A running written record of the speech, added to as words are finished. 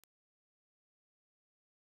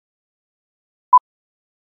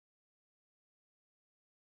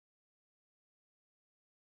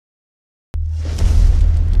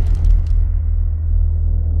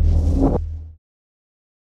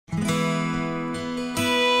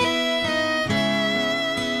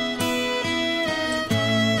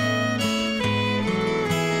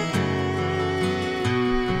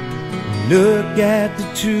Look at the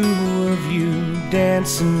two of you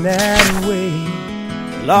dancing that way,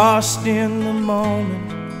 lost in the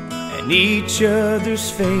moment and each other's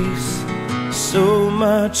face. So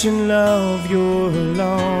much in love, you're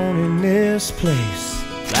alone in this place,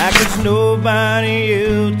 like there's nobody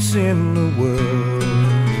else in the world.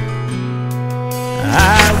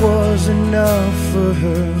 I was enough for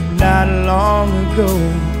her not long ago.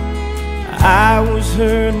 I was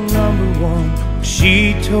her number one,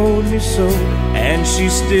 she told me so, and she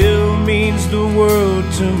still means the world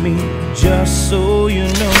to me, just so you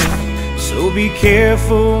know. So be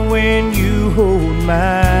careful when you hold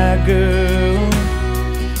my girl.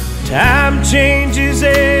 Time changes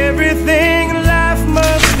everything, life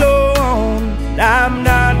must go on. I'm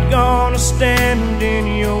not gonna stand in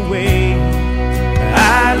your way.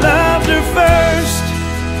 I loved her first,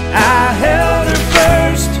 I held her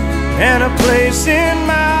first, and a place in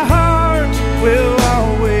my heart will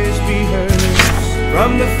always be hers.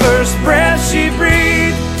 From the first breath she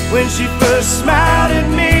breathed, when she first smiled at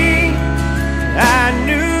me, I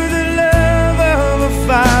knew the love of a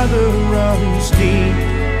father runs deep.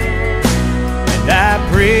 And I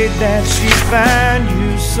prayed that she'd find you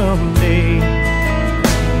someday,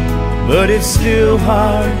 but it's still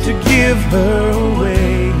hard to give her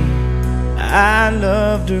away. I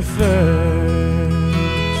loved her first.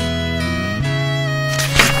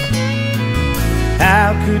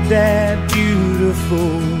 How could that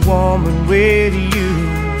beautiful woman with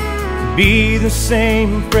you be the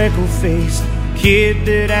same freckle-faced kid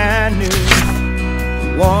that I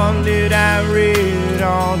knew, one that I read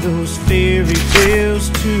all those fairy tales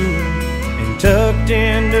to, and tucked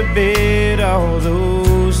into bed all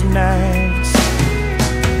those nights?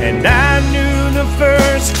 And I knew the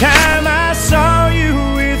first time I saw you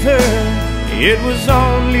with her, it was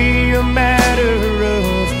only a matter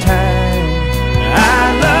of time.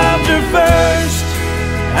 I loved her first,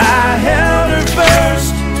 I held her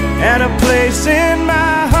first, and a place in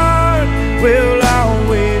my heart will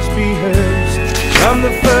always be hers. From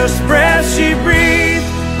the first breath she breathed,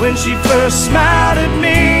 when she first smiled at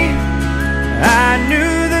me, I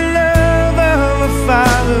knew the love of a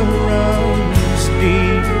father runs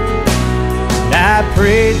deep. And I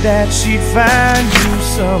prayed that she'd find you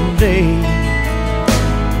someday,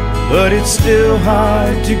 but it's still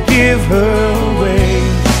hard to give her away.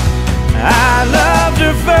 I loved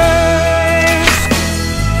her first.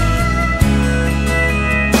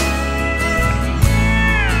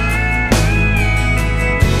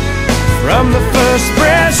 From the first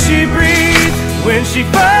breath she breathed, when she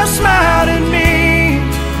first smiled at me,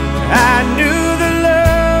 I knew the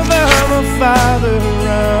love of a father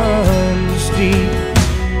runs deep.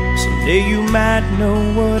 Someday you might know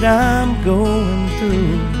what I'm going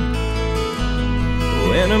through,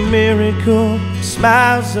 when a miracle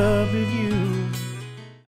smiles up at you.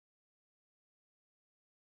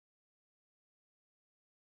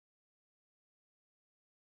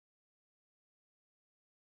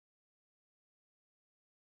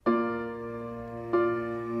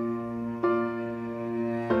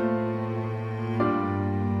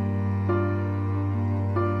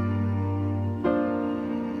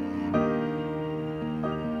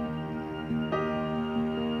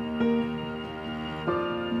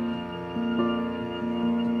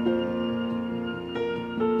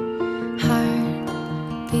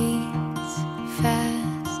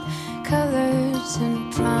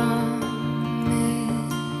 And promises,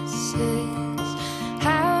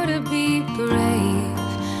 how to be brave,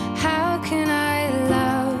 how can I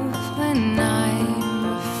love when I'm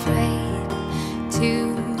afraid to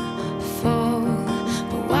fall,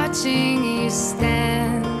 but watching you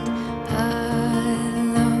stand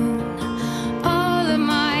alone, all of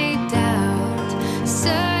my doubt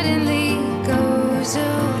suddenly goes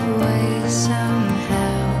away somehow.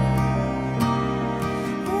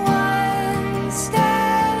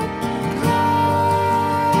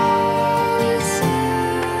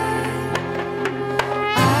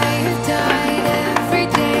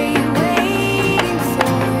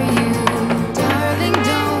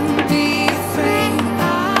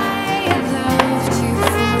 I have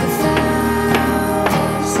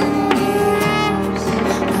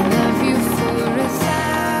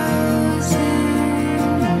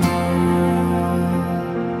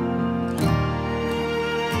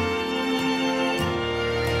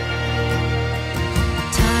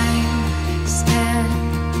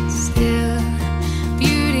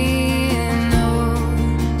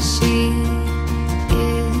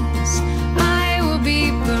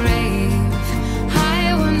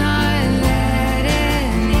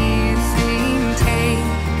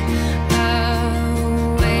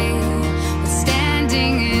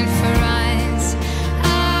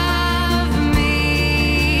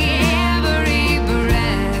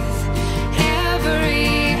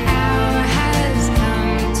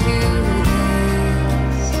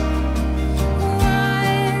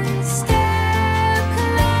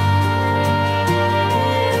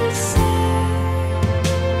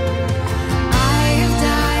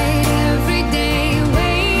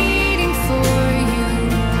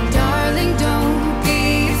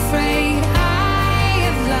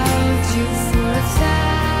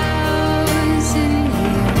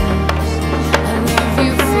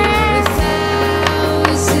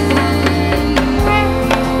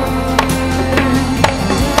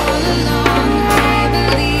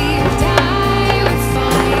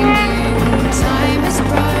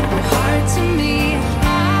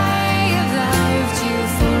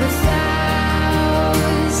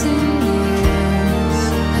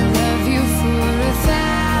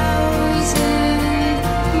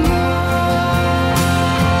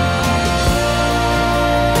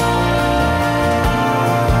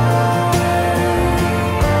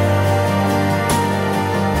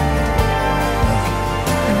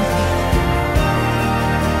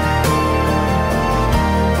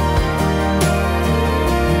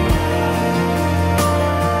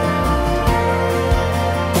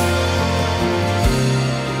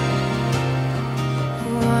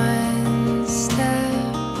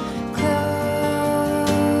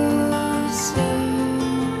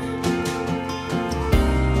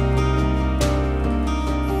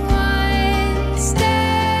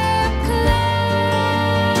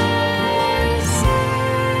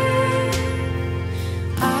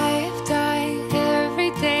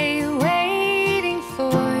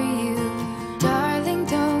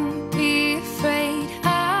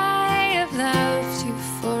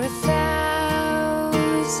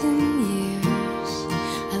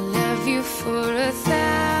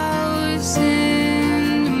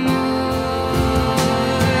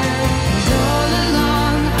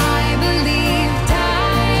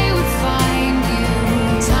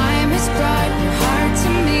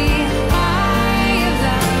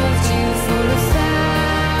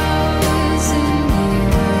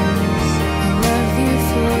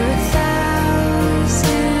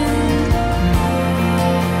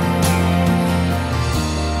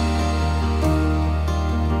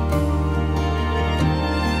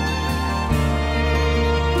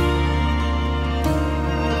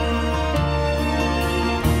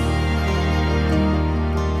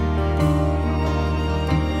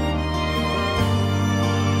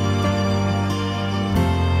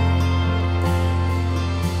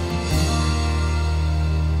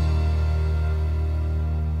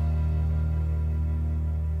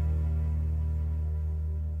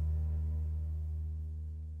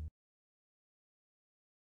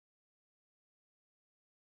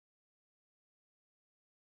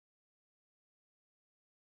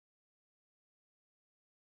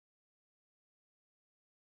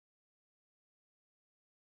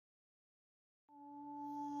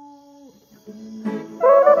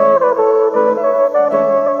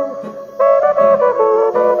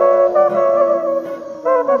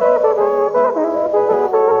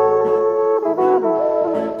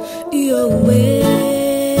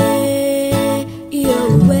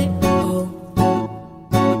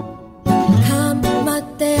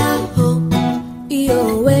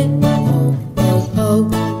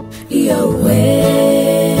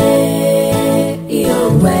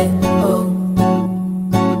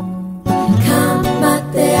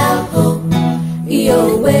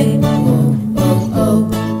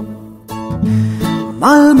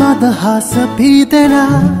Malmadhasa pidena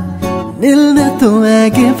Nilne tu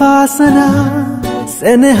ege vasana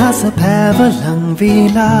Senehasa pävalang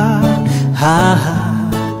vila Ha ha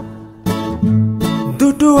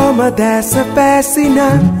Dutuama desa pesina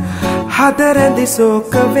Hadarandi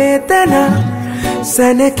soka vedana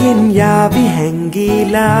Senekin yavi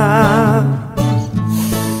hengila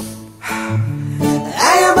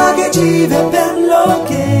Ayamage jive pen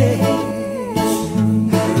loke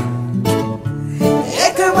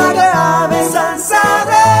Ekamaga ave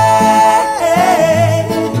sansare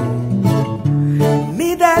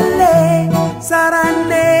Midale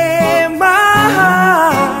sarane maha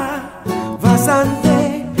Vasante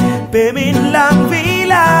pemin lang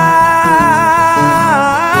vila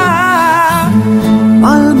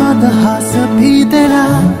Malmadhasa pidena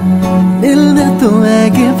Nilne tu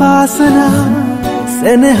ege vasana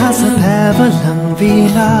Senehasa pävalang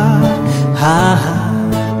vila Ha ha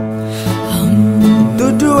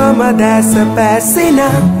Dutuama desa pesina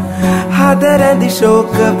Hadarandi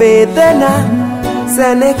shoka vedana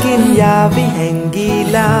Senekin yavi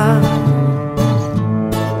hengila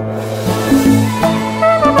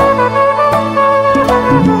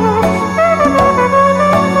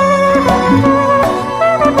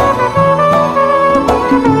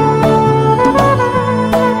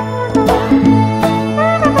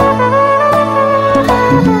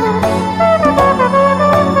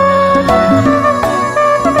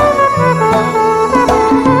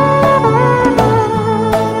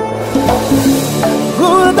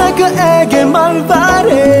Ege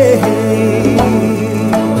malvare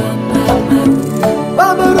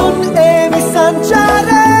Babarun evi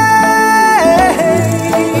sanchare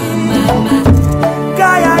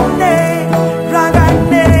Gayane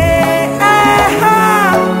ragane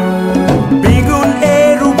Bigun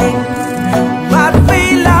erubin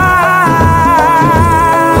matvila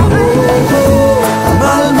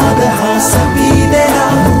Malmadhasa pidena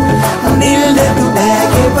Nilne tu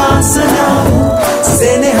ege vasana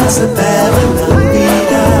Senehasa pävalang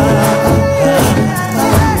vila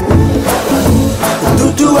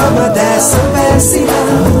Dutuama desa pesina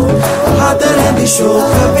Hadarandi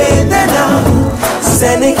shoka